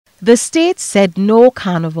The state said no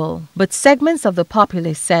carnival, but segments of the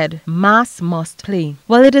populace said mass must play.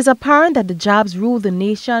 Well, it is apparent that the Jabs rule the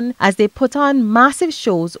nation as they put on massive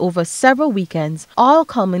shows over several weekends, all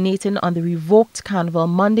culminating on the revoked Carnival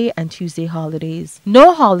Monday and Tuesday holidays.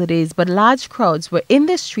 No holidays, but large crowds were in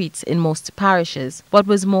the streets in most parishes. What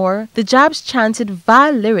was more, the Jabs chanted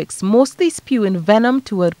vile lyrics, mostly spewing venom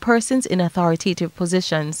toward persons in authoritative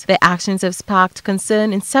positions. Their actions have sparked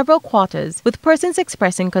concern in several quarters, with persons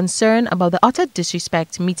expressing concern about the utter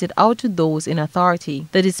disrespect meted out to those in authority.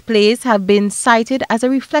 The displays have been cited as a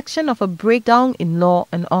reflection of a breakdown in law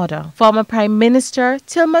and order. Former Prime Minister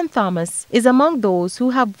Tillman Thomas is among those who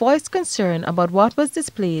have voiced concern about what was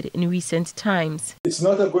displayed in recent times. It's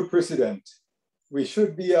not a good precedent. We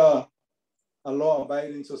should be a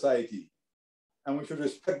law-abiding society, and we should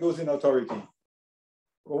respect those in authority.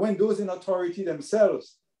 But when those in authority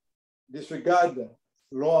themselves disregard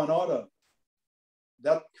law and order,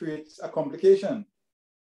 that creates a complication,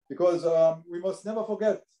 because we must never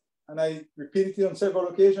forget, and I repeated it on several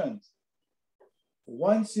occasions,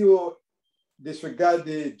 once you disregard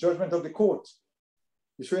the judgment of the court,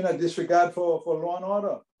 you're showing a disregard for law and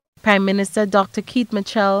order. Prime Minister Dr. Keith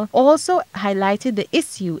Mitchell also highlighted the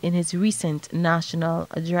issue in his recent national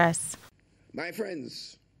address. My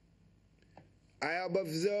friends, I have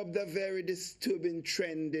observed a very disturbing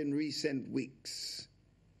trend in recent weeks.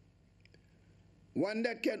 One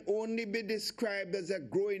that can only be described as a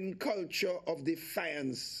growing culture of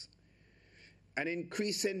defiance, an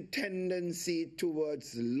increasing tendency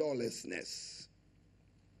towards lawlessness.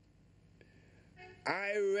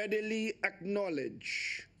 I readily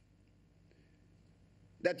acknowledge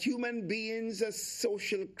that human beings are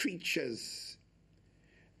social creatures,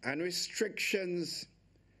 and restrictions,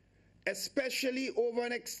 especially over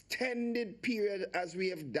an extended period as we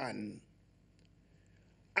have done,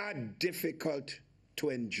 are difficult to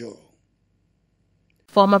endure.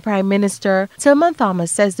 Former Prime Minister Tillman Thomas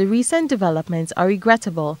says the recent developments are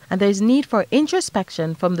regrettable and there is need for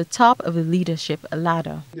introspection from the top of the leadership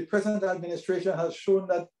ladder. The present administration has shown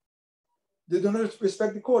that they do not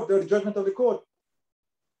respect the court, the judgment of the court.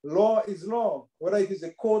 Law is law. Whether it is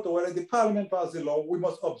the court or whether the parliament passes the law, we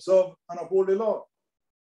must observe and uphold the law.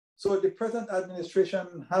 So the present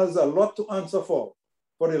administration has a lot to answer for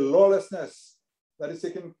the lawlessness that is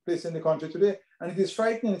taking place in the country today. And it is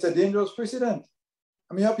frightening. It's a dangerous precedent.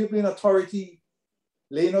 I mean, you have people in authority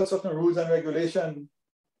laying out certain rules and regulations,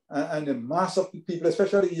 and the mass of people,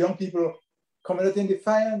 especially young people, coming out in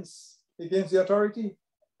defiance against the authority.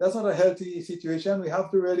 That's not a healthy situation. We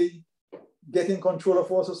have to really get in control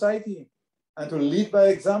of our society and to lead by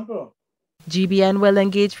example. GBN will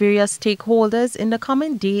engage various stakeholders in the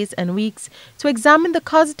coming days and weeks to examine the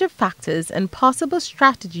causative factors and possible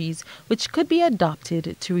strategies which could be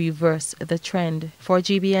adopted to reverse the trend. For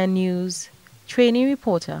GBN News, trainee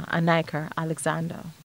reporter Anaika Alexander.